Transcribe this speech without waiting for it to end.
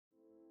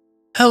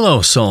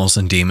Hello, souls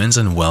and demons,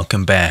 and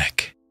welcome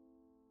back.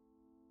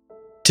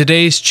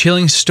 Today's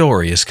chilling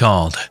story is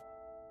called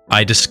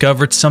I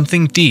Discovered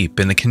Something Deep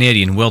in the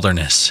Canadian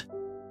Wilderness,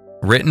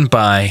 written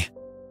by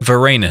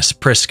Varanus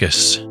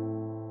Priscus.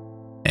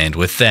 And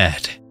with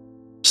that,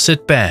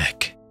 sit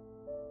back,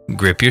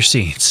 grip your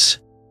seats,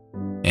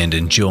 and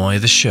enjoy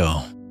the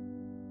show.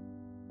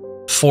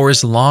 For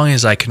as long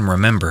as I can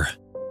remember,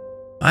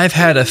 I've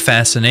had a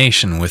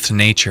fascination with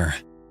nature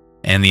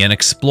and the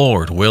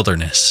unexplored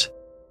wilderness.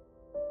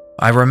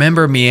 I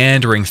remember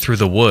meandering through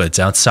the woods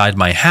outside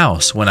my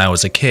house when I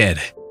was a kid,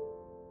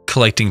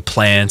 collecting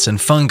plants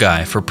and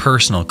fungi for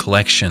personal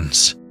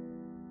collections.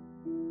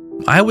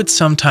 I would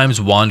sometimes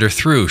wander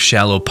through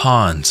shallow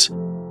ponds,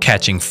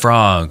 catching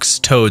frogs,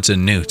 toads,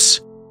 and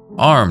newts,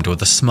 armed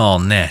with a small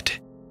net,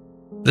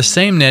 the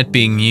same net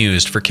being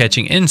used for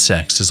catching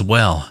insects as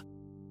well.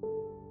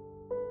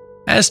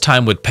 As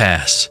time would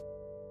pass,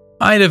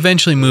 I'd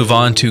eventually move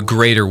on to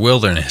greater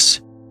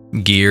wilderness,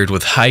 geared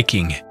with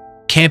hiking,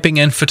 camping,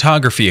 and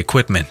photography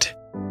equipment,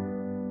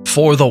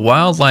 for the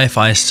wildlife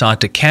I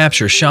sought to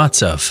capture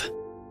shots of.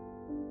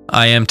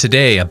 I am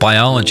today a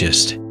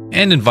biologist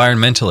and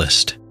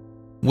environmentalist,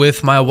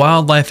 with my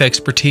wildlife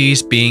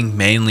expertise being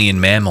mainly in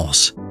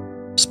mammals,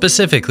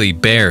 specifically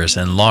bears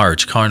and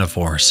large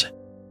carnivores.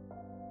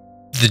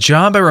 The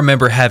job I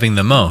remember having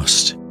the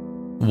most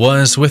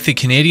was with the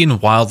Canadian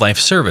Wildlife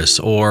Service,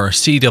 or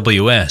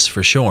CWS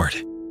for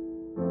short,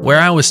 where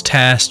I was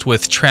tasked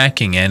with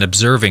tracking and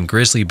observing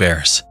grizzly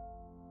bears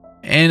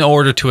in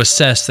order to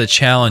assess the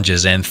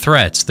challenges and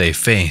threats they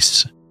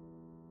face.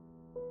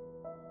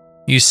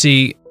 You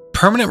see,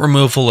 permanent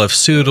removal of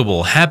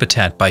suitable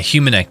habitat by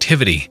human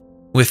activity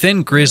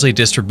within grizzly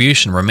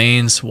distribution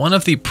remains one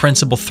of the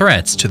principal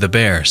threats to the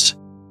bears.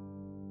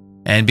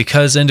 And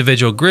because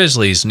individual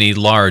grizzlies need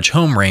large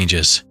home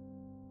ranges,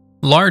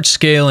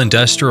 large-scale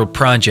industrial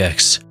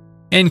projects,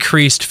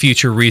 increased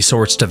future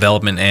resource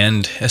development,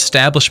 and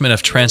establishment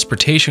of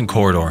transportation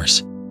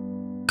corridors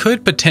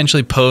could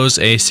potentially pose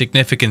a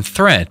significant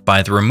threat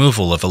by the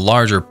removal of a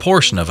larger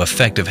portion of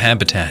effective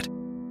habitat,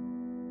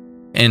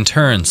 in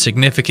turn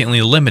significantly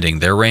limiting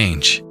their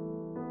range.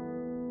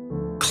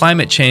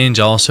 Climate change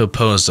also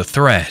posed a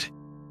threat,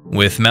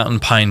 with mountain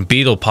pine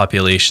beetle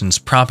populations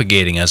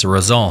propagating as a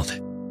result,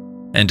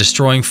 and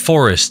destroying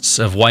forests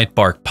of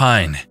whitebark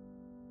pine,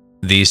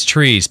 these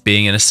trees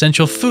being an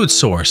essential food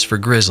source for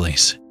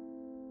grizzlies.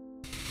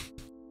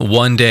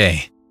 One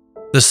day,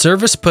 the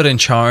service put in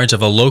charge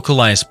of a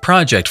localized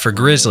project for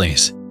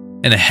grizzlies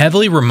in a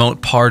heavily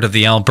remote part of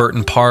the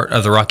Albertan part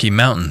of the Rocky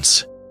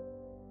Mountains.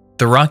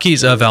 The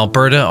Rockies of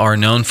Alberta are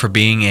known for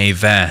being a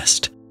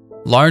vast,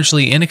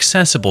 largely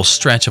inaccessible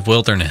stretch of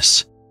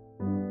wilderness,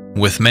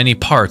 with many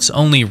parts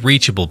only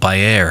reachable by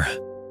air.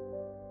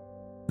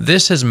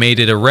 This has made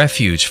it a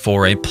refuge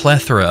for a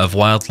plethora of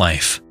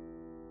wildlife,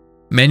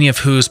 many of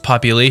whose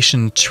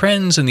population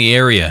trends in the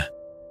area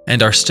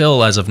and are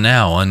still as of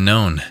now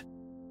unknown.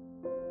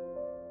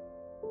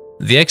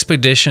 The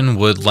expedition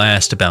would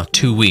last about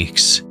 2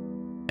 weeks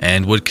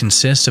and would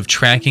consist of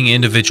tracking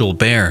individual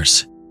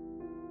bears,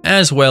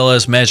 as well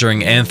as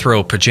measuring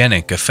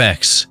anthropogenic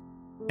effects,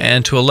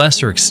 and to a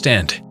lesser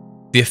extent,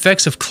 the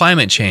effects of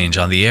climate change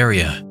on the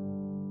area.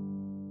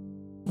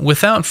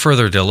 Without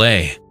further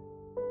delay,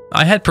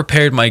 I had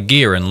prepared my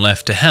gear and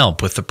left to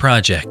help with the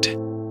project.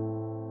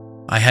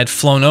 I had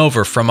flown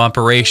over from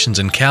operations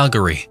in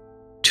Calgary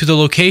to the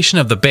location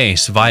of the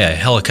base via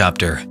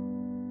helicopter,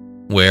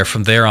 where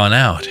from there on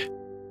out,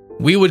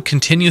 we would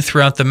continue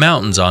throughout the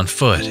mountains on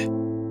foot.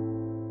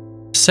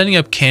 Setting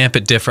up camp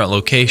at different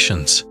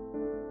locations,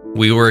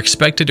 we were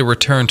expected to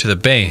return to the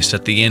base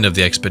at the end of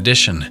the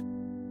expedition,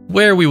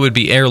 where we would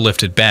be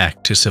airlifted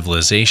back to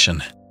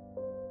civilization.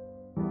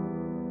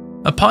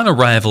 Upon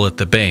arrival at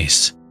the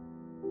base,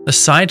 the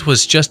site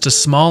was just a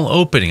small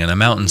opening on a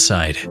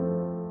mountainside,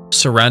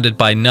 surrounded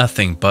by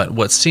nothing but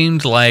what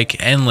seemed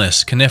like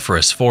endless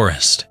coniferous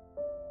forest.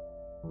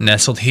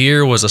 Nestled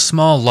here was a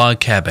small log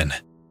cabin,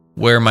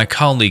 where my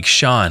colleague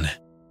Sean,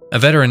 a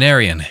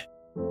veterinarian,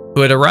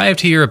 who had arrived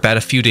here about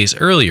a few days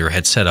earlier,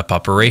 had set up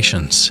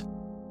operations.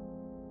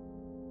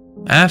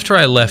 After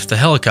I left the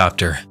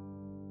helicopter,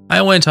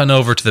 I went on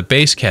over to the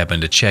base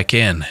cabin to check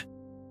in.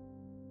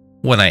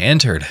 When I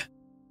entered,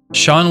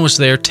 Sean was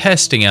there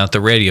testing out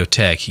the radio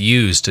tech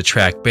used to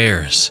track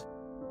bears.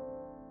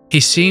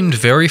 He seemed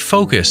very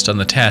focused on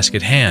the task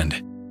at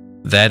hand,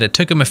 that it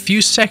took him a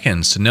few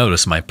seconds to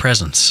notice my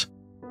presence.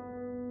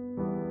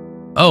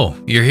 "Oh,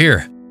 you're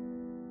here.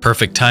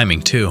 Perfect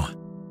timing, too."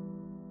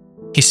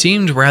 He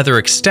seemed rather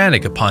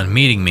ecstatic upon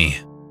meeting me.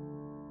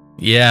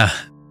 "Yeah,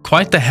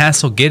 quite the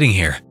hassle getting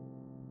here,"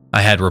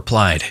 I had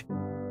replied.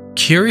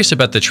 Curious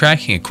about the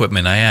tracking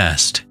equipment, I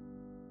asked,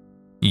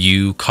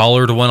 "You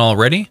collared one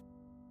already?"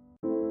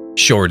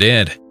 "Sure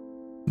did.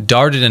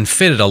 Darted and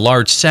fitted a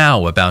large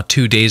sow about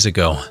 2 days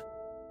ago.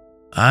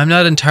 I'm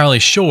not entirely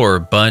sure,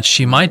 but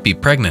she might be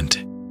pregnant."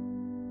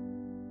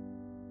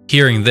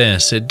 Hearing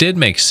this, it did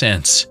make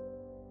sense.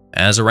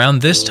 as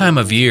around this time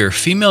of year,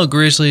 female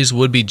grizzlies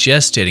would be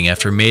gestating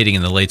after mating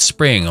in the late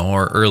spring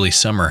or early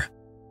summer,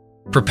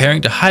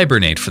 preparing to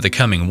hibernate for the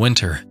coming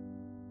winter.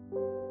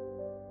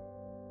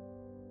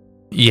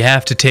 You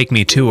have to take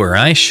me to her.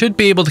 I should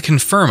be able to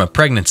confirm a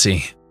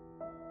pregnancy.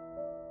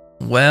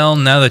 Well,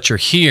 now that you're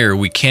here,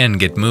 we can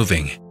get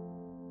moving.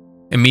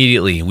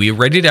 Immediately, we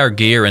readied our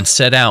gear and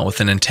set out with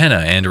an antenna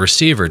and a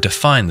receiver to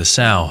find the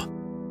sow.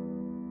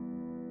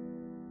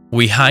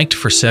 We hiked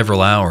for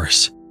several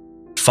hours,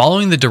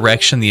 following the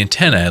direction the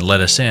antenna had led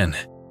us in,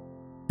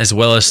 as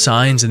well as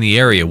signs in the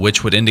area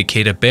which would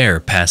indicate a bear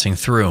passing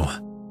through.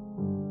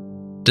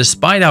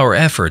 Despite our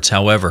efforts,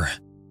 however,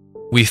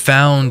 we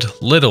found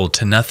little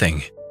to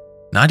nothing,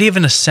 not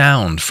even a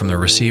sound from the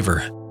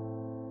receiver.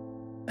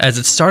 As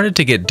it started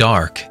to get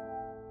dark,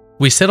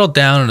 we settled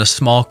down in a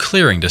small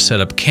clearing to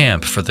set up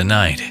camp for the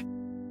night.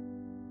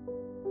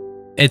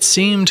 It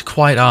seemed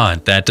quite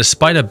odd that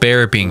despite a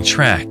bear being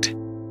tracked,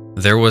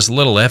 there was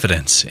little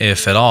evidence,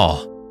 if at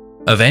all,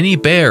 of any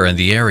bear in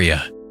the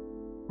area.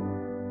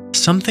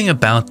 Something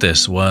about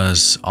this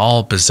was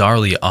all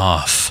bizarrely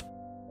off.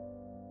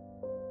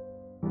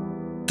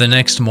 The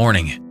next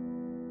morning,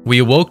 we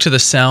awoke to the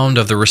sound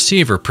of the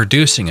receiver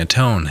producing a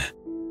tone.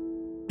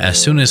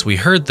 As soon as we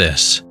heard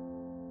this,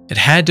 it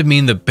had to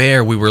mean the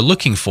bear we were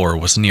looking for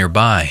was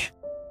nearby.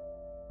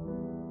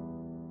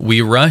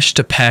 We rushed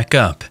to pack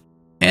up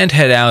and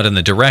head out in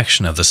the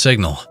direction of the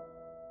signal.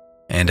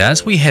 And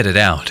as we headed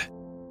out,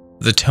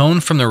 the tone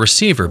from the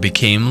receiver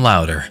became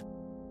louder.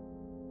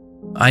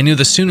 I knew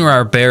the sooner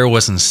our bear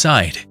was in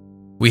sight,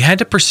 we had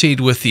to proceed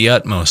with the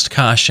utmost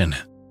caution.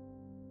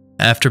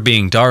 After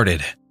being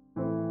darted,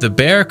 the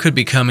bear could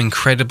become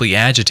incredibly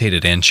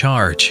agitated and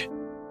charge,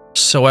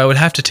 so I would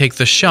have to take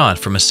the shot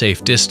from a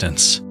safe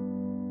distance.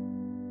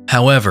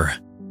 However,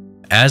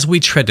 as we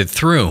treaded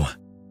through,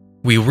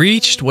 we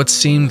reached what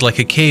seemed like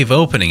a cave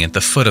opening at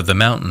the foot of the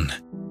mountain.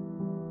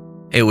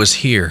 It was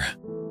here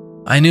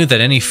I knew that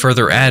any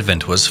further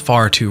advent was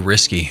far too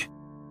risky,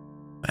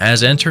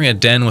 as entering a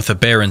den with a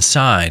bear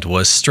inside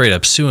was straight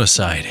up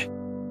suicide.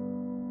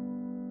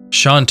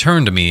 Sean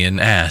turned to me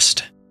and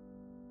asked,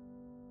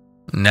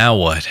 "Now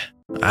what?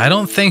 I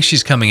don't think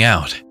she's coming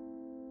out."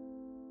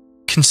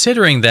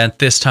 Considering that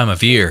this time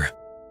of year,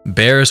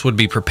 bears would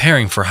be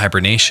preparing for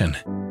hibernation,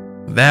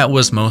 that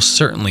was most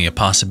certainly a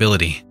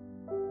possibility.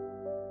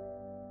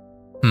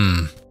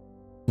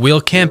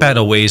 We'll camp out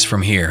a ways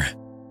from here.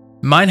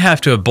 Might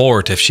have to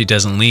abort if she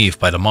doesn't leave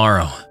by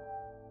tomorrow.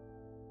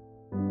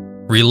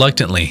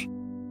 Reluctantly,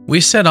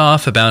 we set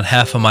off about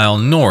half a mile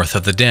north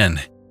of the den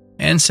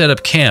and set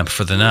up camp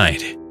for the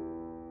night.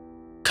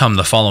 Come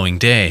the following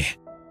day,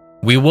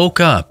 we woke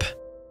up,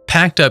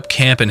 packed up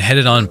camp and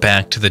headed on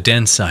back to the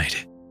den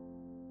site.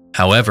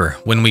 However,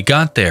 when we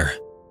got there,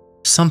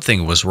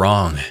 something was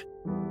wrong.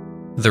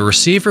 The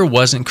receiver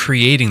wasn't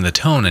creating the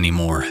tone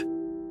anymore,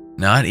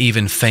 not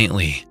even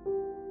faintly.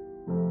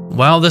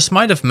 While this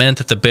might have meant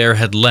that the bear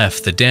had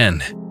left the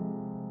den,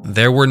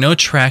 there were no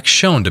tracks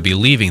shown to be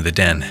leaving the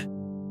den.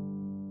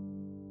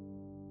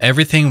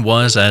 Everything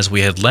was as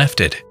we had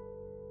left it.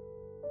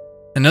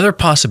 Another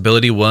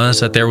possibility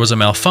was that there was a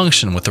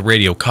malfunction with the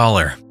radio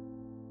collar,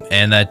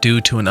 and that due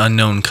to an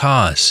unknown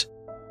cause,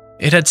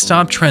 it had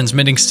stopped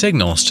transmitting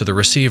signals to the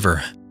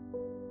receiver.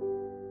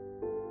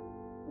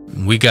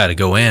 We gotta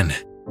go in.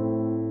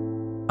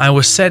 I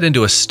was set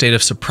into a state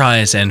of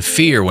surprise and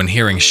fear when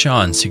hearing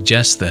Sean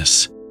suggest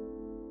this.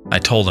 I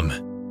told him,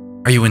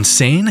 "Are you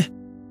insane?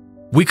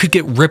 We could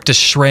get ripped to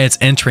shreds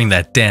entering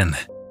that den."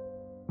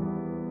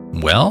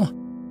 "Well,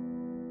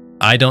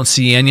 I don't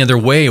see any other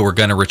way we're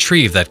gonna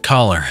retrieve that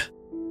collar."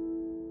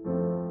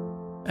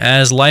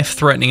 As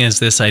life-threatening as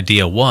this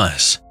idea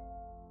was,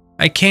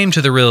 I came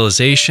to the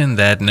realization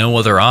that no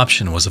other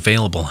option was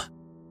available.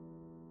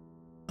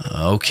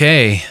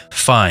 "Okay,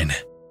 fine."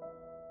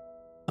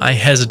 I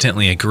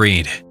hesitantly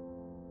agreed.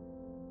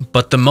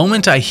 But the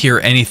moment I hear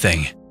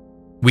anything,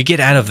 we get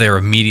out of there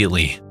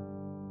immediately.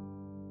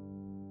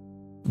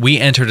 We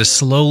entered as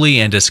slowly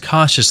and as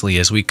cautiously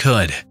as we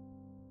could,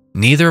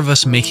 neither of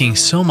us making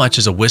so much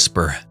as a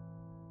whisper.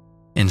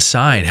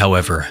 Inside,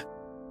 however,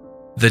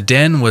 the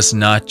den was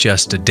not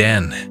just a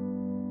den,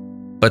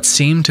 but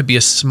seemed to be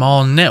a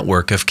small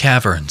network of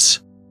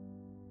caverns.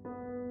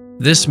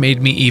 This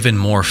made me even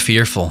more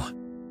fearful,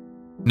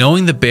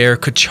 knowing the bear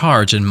could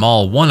charge and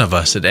maul one of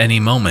us at any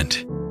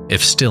moment,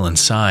 if still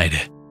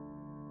inside.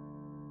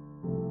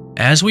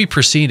 As we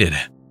proceeded,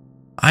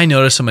 I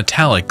noticed a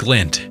metallic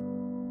glint.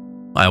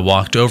 I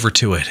walked over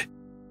to it,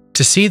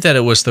 to see that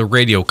it was the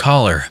radio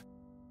collar,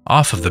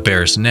 off of the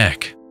bear's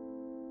neck.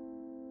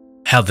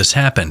 How this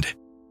happened,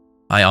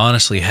 I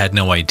honestly had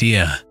no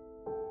idea,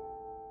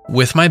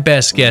 with my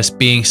best guess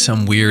being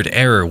some weird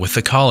error with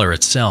the collar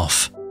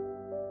itself.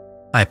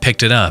 I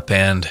picked it up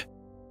and,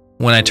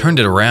 when I turned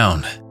it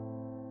around,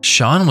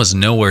 Sean was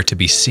nowhere to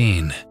be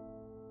seen.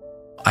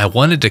 I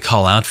wanted to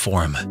call out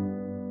for him,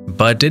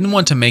 but didn't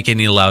want to make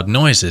any loud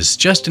noises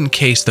just in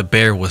case the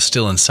bear was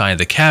still inside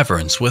the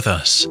caverns with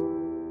us.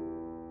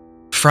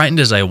 Frightened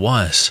as I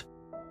was,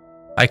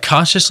 I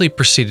cautiously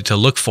proceeded to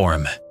look for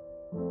him,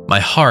 my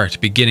heart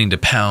beginning to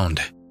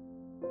pound.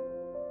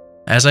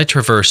 As I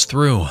traversed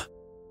through,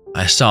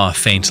 I saw a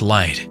faint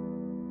light,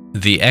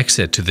 the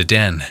exit to the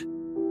den.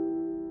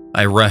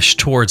 I rushed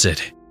towards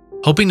it,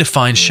 hoping to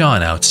find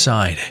Sean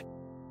outside.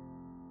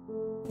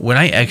 When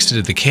I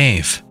exited the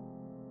cave,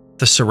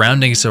 the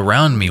surroundings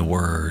around me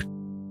were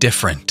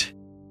different.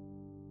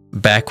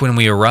 Back when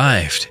we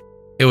arrived,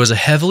 it was a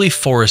heavily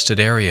forested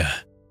area.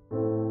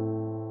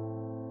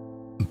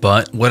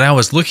 But what I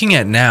was looking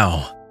at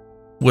now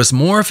was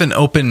more of an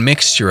open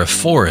mixture of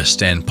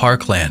forest and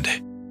parkland.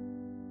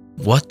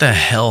 What the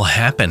hell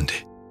happened?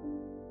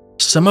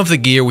 Some of the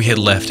gear we had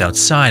left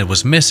outside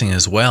was missing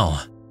as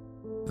well.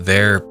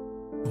 There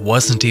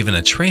wasn't even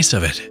a trace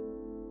of it.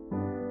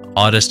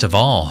 Oddest of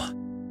all,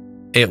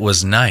 it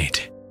was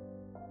night.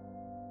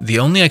 The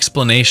only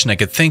explanation I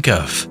could think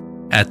of,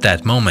 at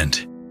that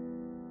moment,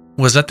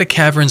 was that the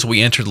caverns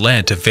we entered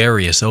led to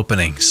various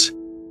openings,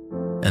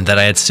 and that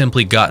I had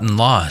simply gotten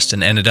lost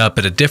and ended up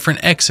at a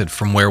different exit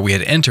from where we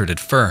had entered at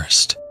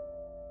first.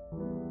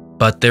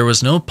 But there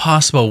was no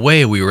possible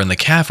way we were in the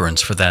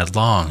caverns for that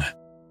long.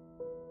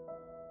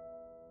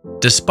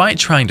 Despite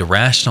trying to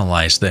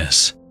rationalize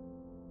this,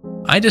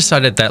 I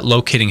decided that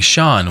locating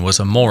Sean was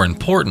a more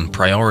important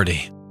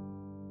priority.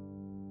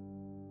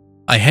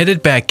 I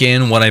headed back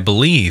in what I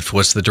believed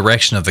was the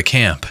direction of the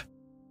camp,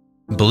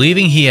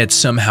 believing he had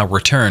somehow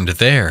returned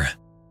there,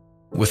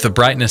 with the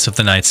brightness of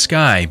the night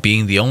sky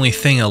being the only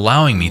thing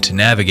allowing me to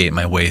navigate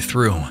my way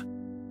through.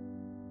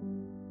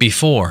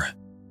 Before,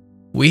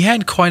 we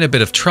had quite a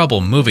bit of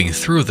trouble moving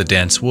through the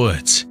dense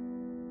woods,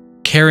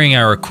 carrying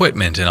our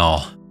equipment and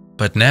all,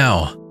 but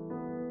now,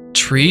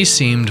 trees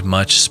seemed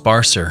much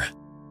sparser,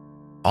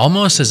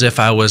 almost as if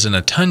I was in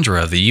a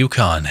tundra of the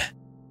Yukon.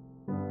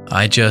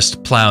 I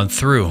just plowed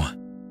through,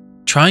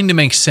 trying to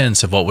make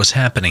sense of what was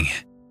happening.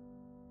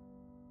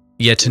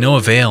 Yet to no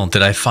avail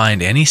did I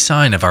find any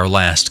sign of our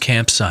last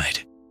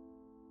campsite.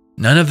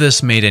 None of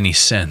this made any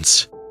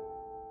sense.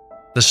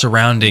 The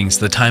surroundings,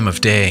 the time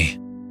of day,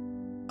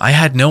 I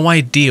had no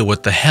idea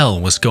what the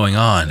hell was going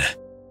on.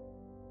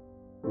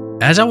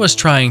 As I was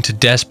trying to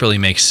desperately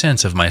make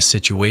sense of my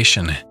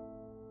situation,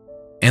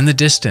 in the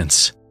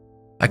distance,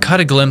 I caught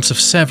a glimpse of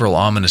several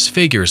ominous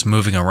figures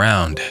moving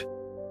around.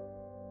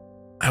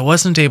 I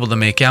wasn't able to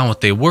make out what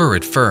they were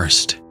at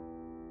first,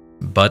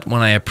 but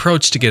when I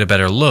approached to get a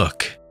better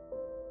look,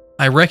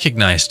 I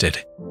recognized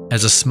it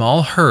as a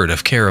small herd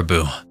of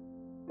caribou.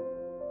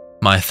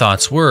 My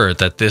thoughts were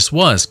that this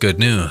was good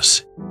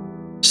news,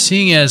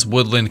 seeing as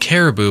woodland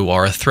caribou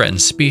are a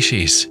threatened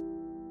species,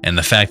 and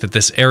the fact that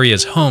this area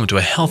is home to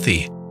a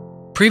healthy,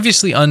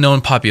 previously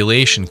unknown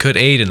population could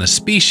aid in the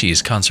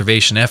species'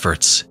 conservation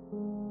efforts.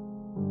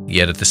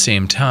 Yet at the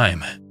same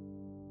time,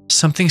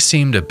 something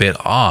seemed a bit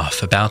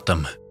off about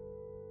them.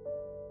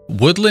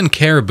 Woodland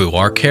caribou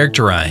are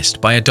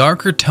characterized by a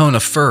darker tone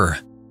of fur,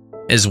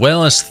 as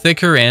well as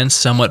thicker and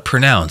somewhat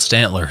pronounced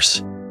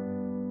antlers.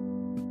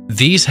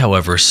 These,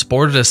 however,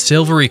 sported a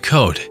silvery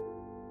coat,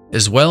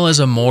 as well as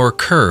a more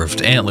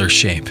curved antler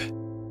shape,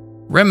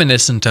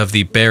 reminiscent of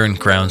the barren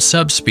ground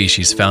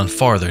subspecies found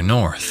farther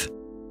north.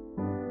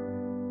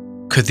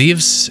 Could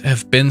these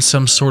have been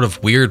some sort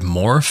of weird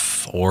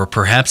morph, or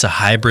perhaps a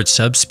hybrid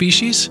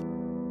subspecies?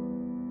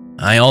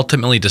 I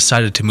ultimately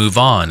decided to move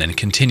on and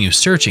continue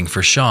searching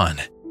for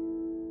Sean,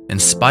 in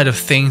spite of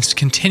things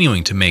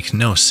continuing to make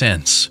no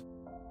sense.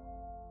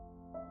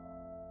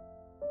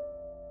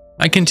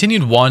 I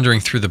continued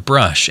wandering through the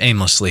brush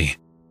aimlessly,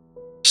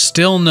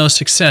 still no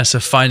success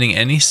of finding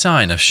any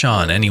sign of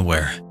Sean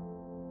anywhere.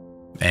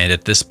 And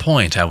at this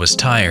point I was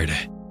tired.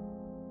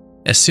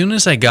 As soon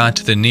as I got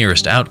to the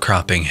nearest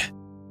outcropping,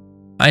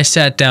 I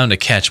sat down to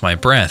catch my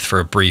breath for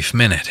a brief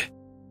minute.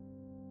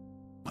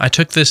 I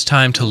took this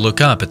time to look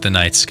up at the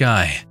night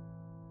sky.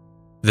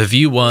 The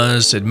view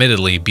was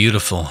admittedly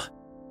beautiful.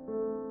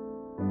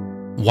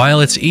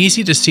 While it's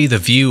easy to see the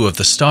view of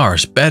the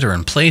stars better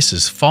in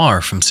places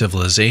far from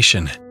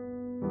civilization,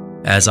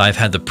 as I've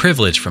had the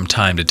privilege from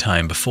time to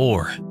time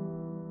before,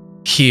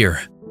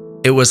 here,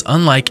 it was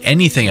unlike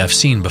anything I've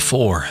seen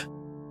before.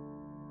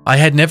 I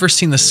had never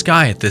seen the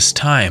sky at this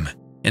time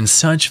in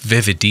such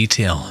vivid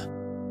detail.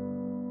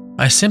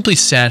 I simply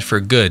sat for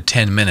a good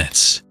 10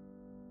 minutes,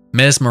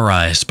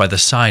 mesmerized by the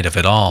sight of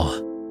it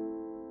all.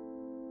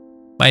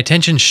 My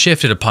attention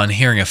shifted upon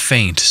hearing a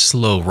faint,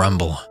 slow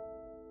rumble.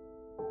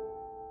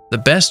 The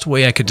best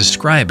way I could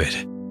describe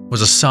it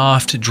was a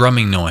soft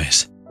drumming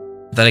noise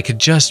that I could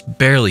just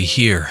barely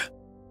hear,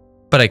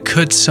 but I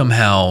could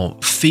somehow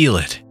feel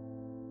it,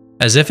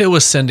 as if it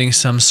was sending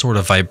some sort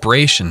of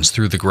vibrations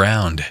through the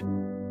ground.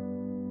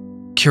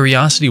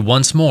 Curiosity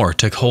once more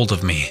took hold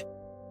of me,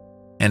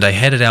 and I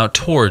headed out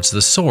towards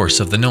the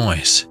source of the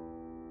noise.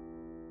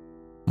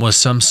 Was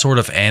some sort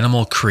of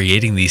animal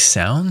creating these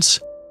sounds?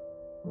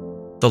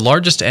 The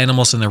largest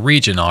animals in the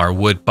region are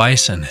wood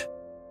bison,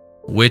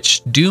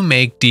 which do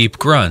make deep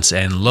grunts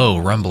and low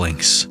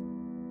rumblings,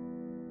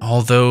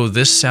 although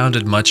this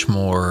sounded much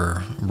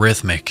more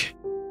rhythmic.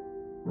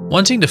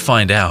 Wanting to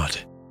find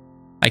out,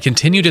 I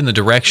continued in the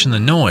direction the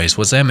noise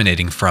was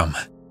emanating from.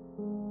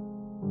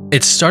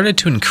 It started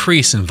to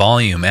increase in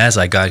volume as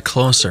I got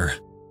closer,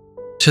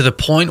 to the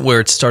point where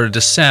it started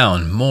to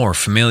sound more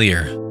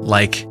familiar,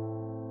 like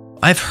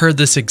I've heard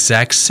this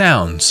exact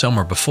sound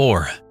somewhere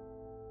before.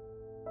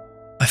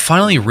 I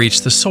finally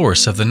reached the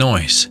source of the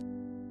noise,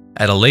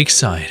 at a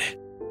lakeside,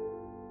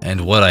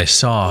 and what I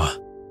saw,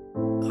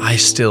 I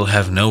still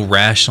have no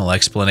rational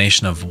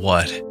explanation of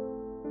what,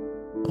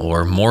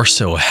 or more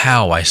so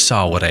how I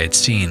saw what I had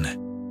seen.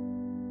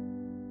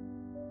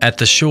 At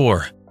the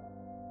shore,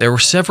 there were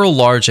several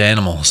large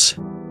animals,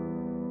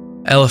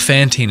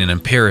 elephantine in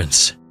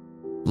appearance,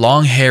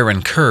 long hair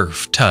and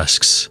curved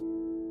tusks.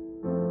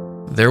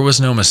 There was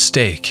no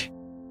mistake.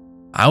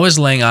 I was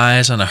laying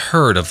eyes on a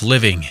herd of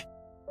living,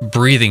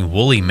 breathing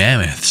woolly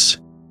mammoths.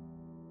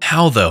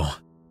 How though?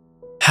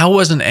 How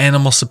was an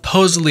animal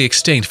supposedly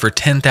extinct for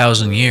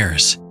 10,000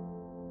 years,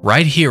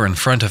 right here in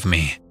front of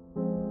me?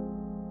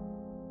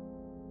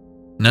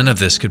 None of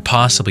this could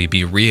possibly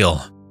be real.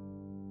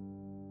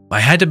 I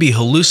had to be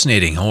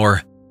hallucinating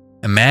or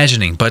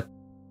imagining, but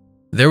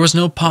there was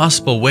no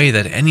possible way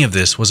that any of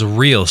this was a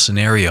real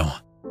scenario.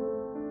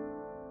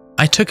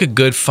 I took a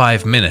good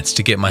 5 minutes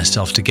to get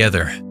myself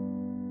together,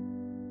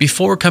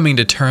 before coming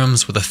to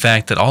terms with the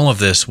fact that all of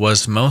this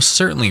was most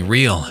certainly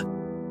real,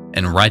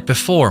 and right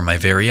before my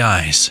very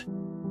eyes.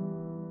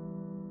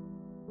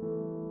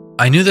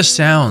 I knew the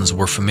sounds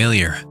were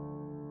familiar,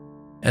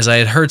 as I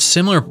had heard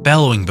similar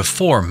bellowing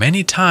before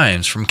many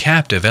times from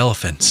captive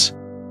elephants.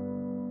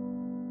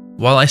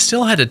 While I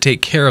still had to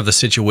take care of the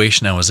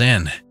situation I was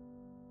in,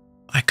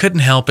 I couldn't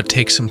help but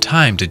take some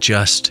time to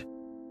just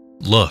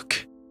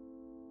look.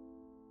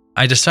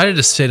 I decided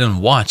to sit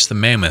and watch the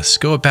mammoths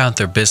go about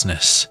their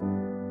business.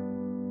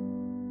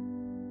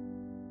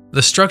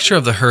 The structure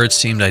of the herd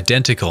seemed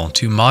identical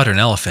to modern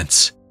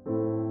elephants,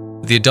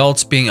 the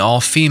adults being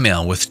all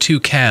female with 2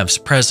 calves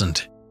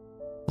present,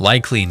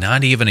 likely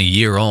not even a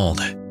year old.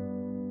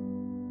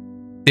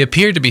 They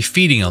appeared to be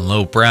feeding on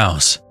low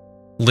browse,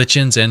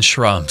 lichens and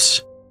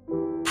shrubs,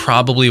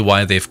 probably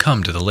why they've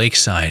come to the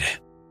lakeside.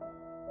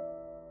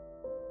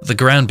 The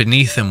ground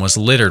beneath them was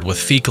littered with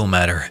fecal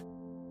matter,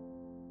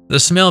 the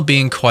smell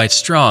being quite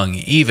strong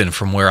even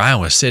from where I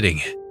was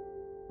sitting.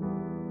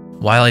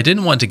 While I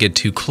didn't want to get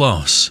too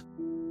close,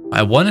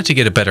 I wanted to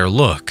get a better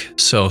look,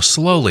 so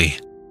slowly,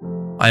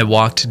 I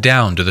walked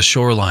down to the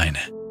shoreline.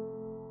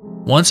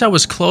 Once I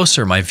was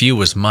closer, my view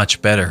was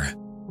much better.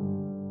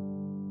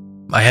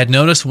 I had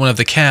noticed one of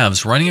the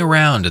calves running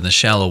around in the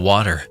shallow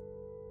water,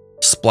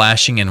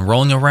 splashing and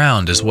rolling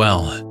around as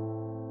well.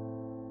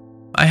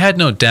 I had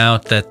no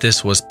doubt that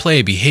this was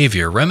play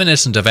behavior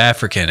reminiscent of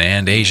African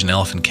and Asian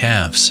elephant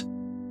calves.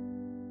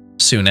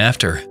 Soon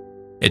after,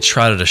 it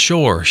trotted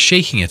ashore,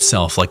 shaking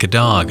itself like a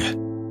dog.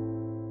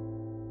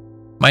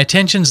 My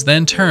attentions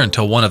then turned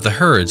to one of the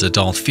herd's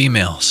adult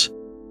females,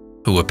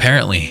 who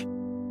apparently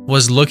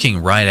was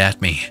looking right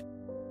at me.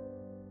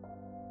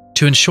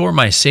 To ensure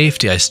my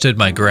safety, I stood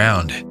my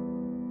ground,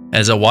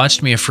 as it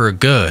watched me for a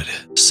good,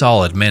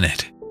 solid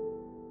minute.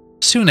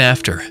 Soon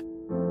after,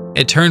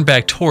 it turned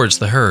back towards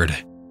the herd,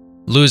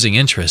 losing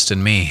interest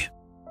in me.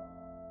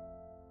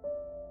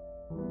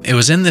 It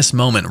was in this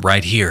moment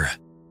right here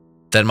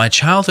that my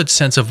childhood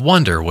sense of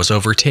wonder was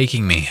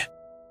overtaking me.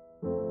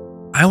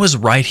 I was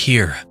right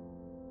here,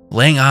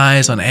 laying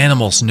eyes on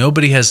animals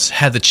nobody has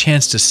had the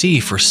chance to see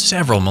for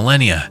several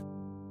millennia,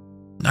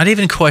 not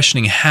even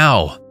questioning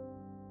how,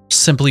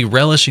 simply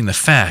relishing the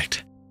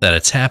fact that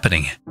it's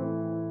happening.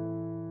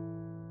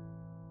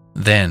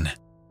 Then,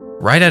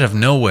 right out of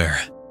nowhere,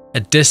 a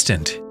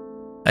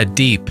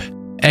deep,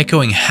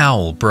 echoing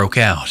howl broke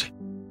out.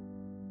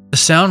 The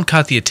sound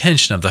caught the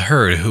attention of the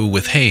herd who,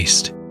 with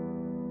haste,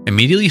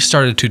 immediately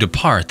started to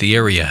depart the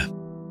area,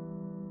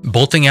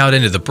 bolting out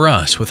into the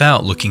brush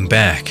without looking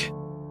back.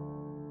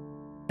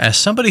 As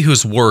somebody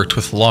who's worked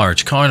with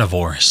large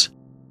carnivores,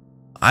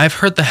 I've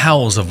heard the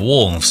howls of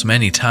wolves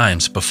many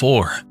times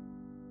before,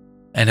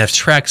 and have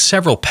tracked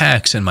several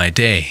packs in my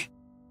day.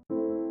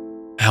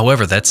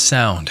 However, that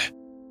sound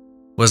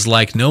was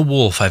like no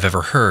wolf I've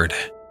ever heard.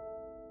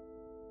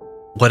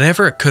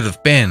 Whatever it could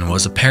have been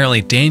was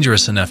apparently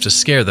dangerous enough to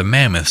scare the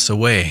mammoths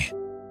away.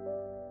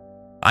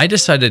 I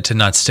decided to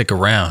not stick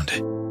around,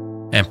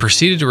 and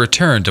proceeded to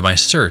return to my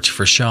search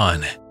for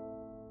Sean.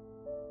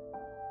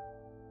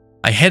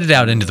 I headed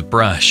out into the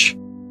brush,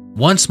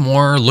 once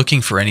more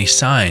looking for any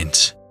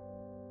signs.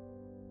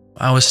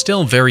 I was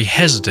still very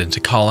hesitant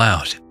to call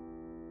out,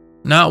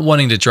 not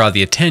wanting to draw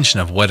the attention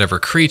of whatever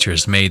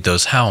creatures made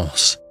those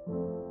howls.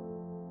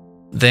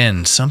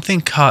 Then something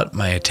caught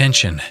my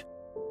attention,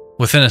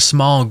 within a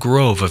small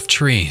grove of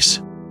trees.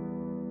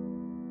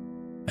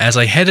 As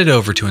I headed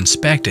over to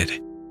inspect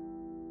it,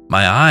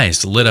 my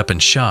eyes lit up in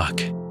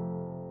shock.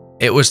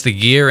 It was the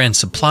gear and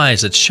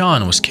supplies that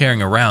Sean was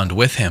carrying around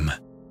with him,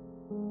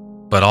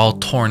 but all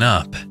torn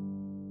up,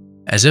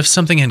 as if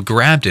something had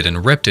grabbed it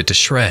and ripped it to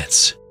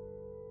shreds.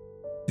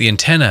 The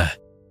antenna,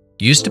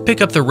 used to pick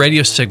up the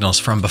radio signals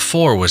from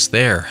before, was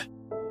there,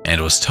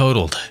 and was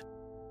totaled.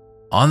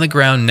 On the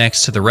ground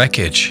next to the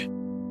wreckage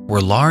were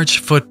large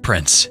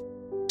footprints,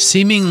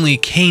 seemingly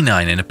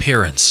canine in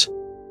appearance,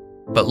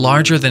 but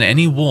larger than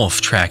any wolf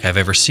track I've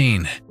ever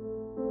seen.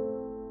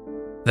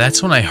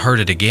 That's when I heard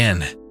it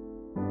again.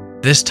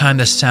 This time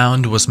the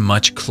sound was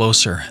much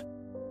closer,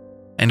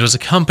 and was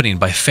accompanied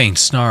by faint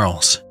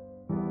snarls,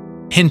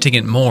 hinting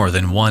at more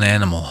than one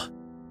animal.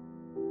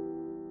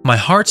 My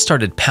heart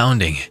started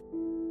pounding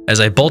as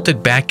I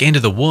bolted back into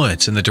the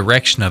woods in the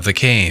direction of the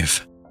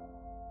cave.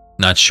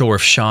 Not sure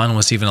if Sean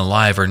was even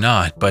alive or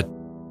not, but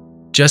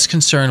just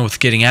concerned with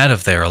getting out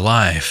of there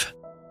alive.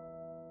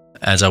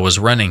 As I was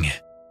running,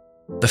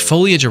 the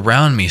foliage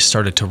around me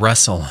started to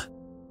rustle.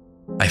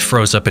 I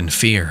froze up in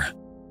fear,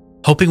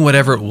 hoping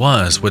whatever it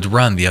was would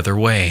run the other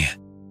way.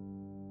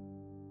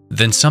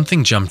 Then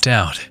something jumped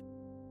out.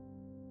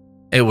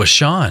 It was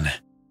Sean,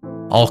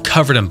 all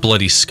covered in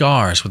bloody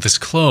scars with his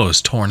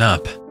clothes torn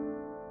up.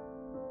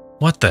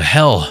 What the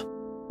hell?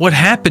 What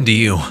happened to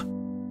you?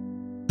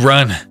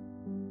 Run.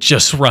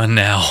 Just run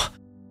now.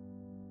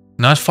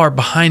 Not far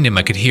behind him,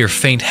 I could hear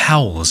faint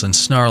howls and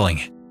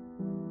snarling.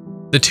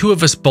 The two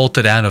of us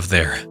bolted out of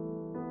there,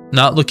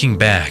 not looking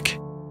back,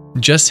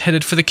 just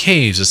headed for the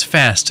caves as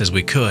fast as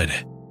we could.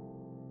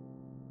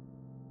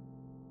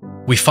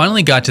 We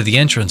finally got to the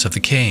entrance of the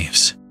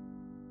caves,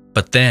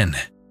 but then,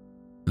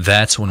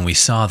 that's when we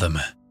saw them.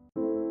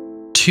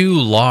 Two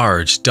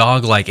large,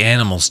 dog-like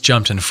animals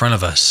jumped in front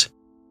of us,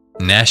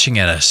 gnashing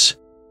at us,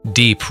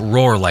 deep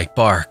roar-like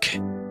bark.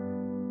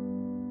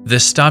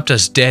 This stopped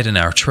us dead in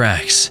our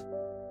tracks,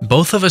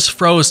 both of us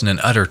frozen in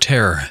utter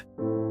terror.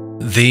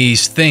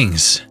 These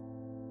things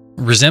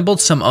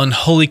resembled some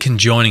unholy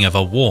conjoining of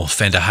a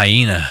wolf and a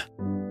hyena.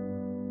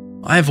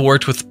 I've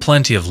worked with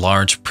plenty of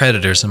large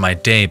predators in my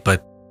day,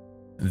 but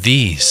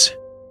these,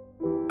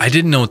 I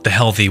didn't know what the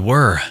hell they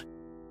were.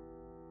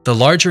 The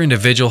larger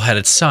individual had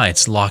its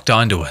sights locked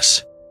onto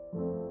us,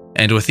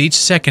 and with each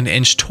second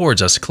inched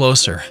towards us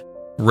closer,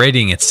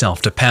 readying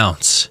itself to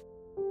pounce.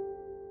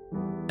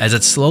 As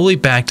it slowly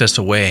backed us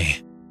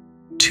away,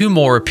 two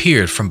more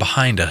appeared from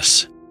behind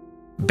us,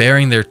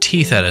 baring their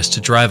teeth at us to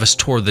drive us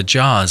toward the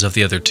jaws of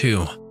the other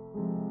two,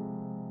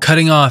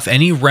 cutting off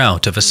any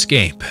route of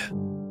escape.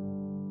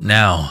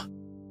 Now,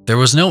 there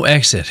was no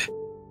exit,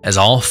 as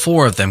all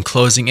four of them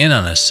closing in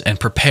on us and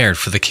prepared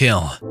for the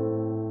kill.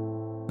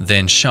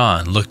 Then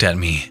Sean looked at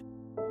me.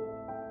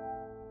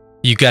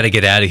 "You gotta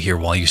get out of here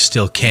while you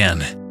still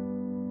can."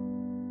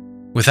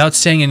 Without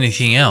saying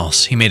anything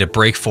else, he made a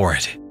break for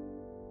it.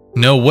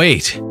 "No,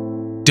 wait!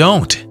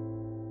 Don't!"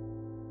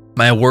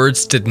 My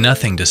words did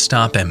nothing to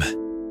stop him,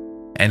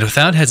 and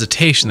without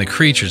hesitation the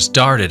creatures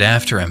darted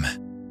after him.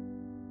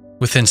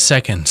 Within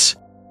seconds,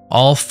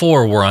 all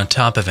four were on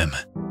top of him,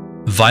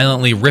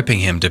 violently ripping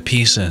him to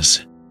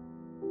pieces.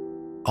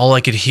 All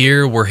I could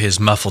hear were his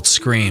muffled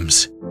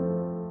screams,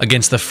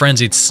 against the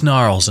frenzied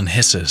snarls and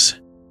hisses.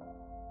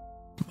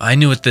 I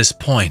knew at this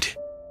point,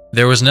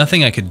 there was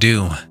nothing I could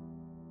do.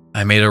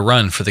 I made a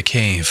run for the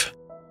cave.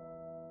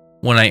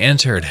 When I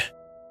entered,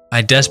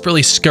 I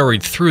desperately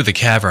scurried through the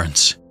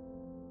caverns.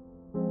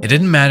 It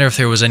didn't matter if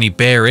there was any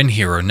bear in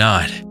here or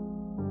not.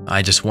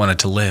 I just wanted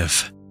to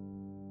live.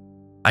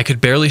 I could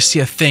barely see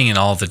a thing in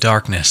all the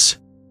darkness,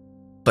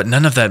 but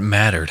none of that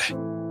mattered.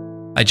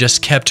 I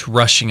just kept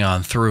rushing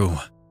on through.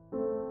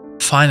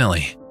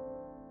 Finally,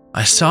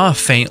 I saw a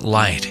faint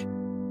light,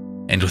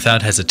 and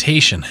without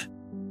hesitation,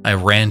 I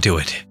ran to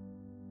it.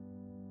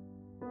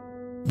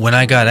 When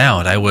I got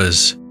out, I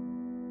was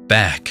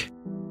back,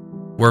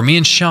 where me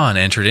and Sean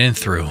entered in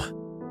through.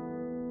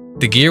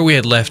 The gear we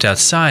had left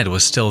outside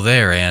was still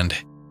there, and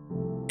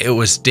it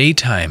was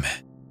daytime.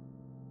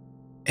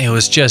 It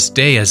was just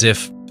day, as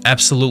if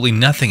absolutely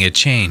nothing had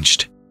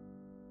changed.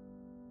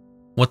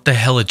 What the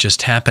hell had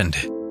just happened?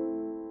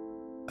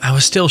 I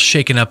was still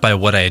shaken up by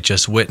what I had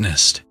just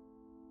witnessed.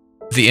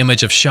 The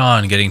image of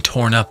Sean getting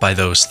torn up by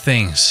those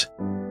things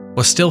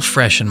was still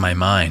fresh in my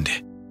mind.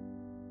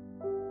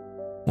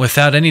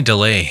 Without any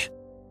delay,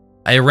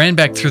 I ran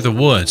back through the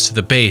woods to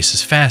the base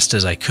as fast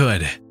as I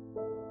could.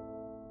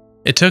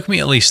 It took me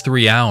at least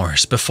 3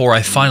 hours before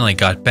I finally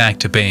got back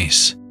to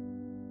base.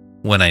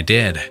 When I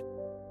did,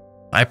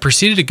 I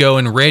proceeded to go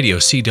and radio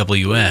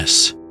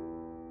CWS.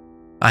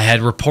 I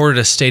had reported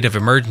a state of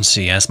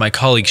emergency as my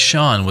colleague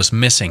Sean was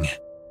missing,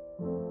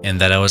 and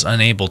that I was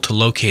unable to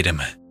locate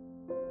him.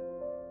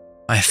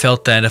 I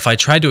felt that if I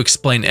tried to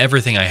explain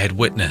everything I had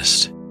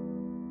witnessed,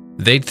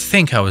 they'd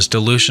think I was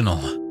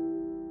delusional.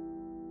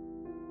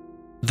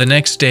 The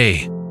next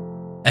day,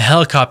 a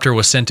helicopter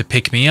was sent to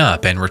pick me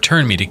up and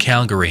return me to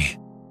Calgary.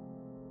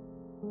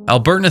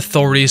 Albertan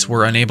authorities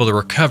were unable to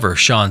recover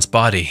Sean's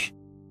body,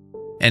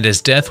 and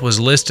his death was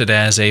listed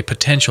as a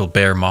potential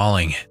bear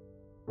mauling.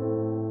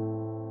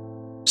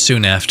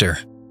 Soon after,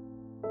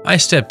 I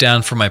stepped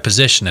down from my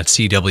position at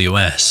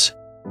CWS.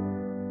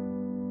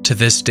 To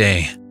this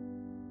day,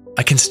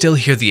 I can still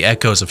hear the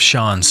echoes of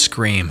Sean's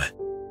scream,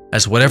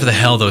 as whatever the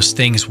hell those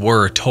things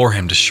were tore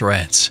him to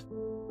shreds.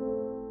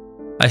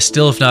 I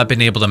still have not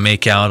been able to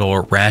make out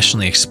or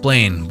rationally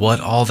explain what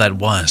all that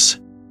was.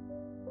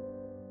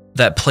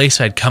 That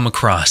place I'd come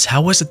across,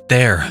 how was it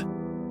there?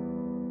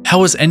 How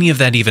was any of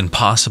that even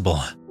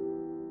possible?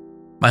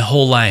 My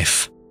whole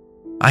life,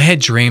 I had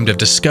dreamed of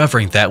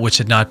discovering that which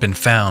had not been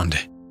found.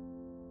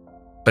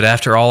 But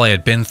after all I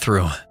had been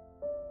through,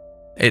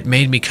 it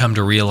made me come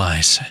to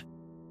realize,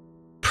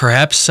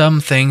 perhaps some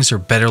things are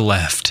better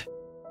left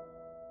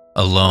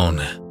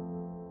alone.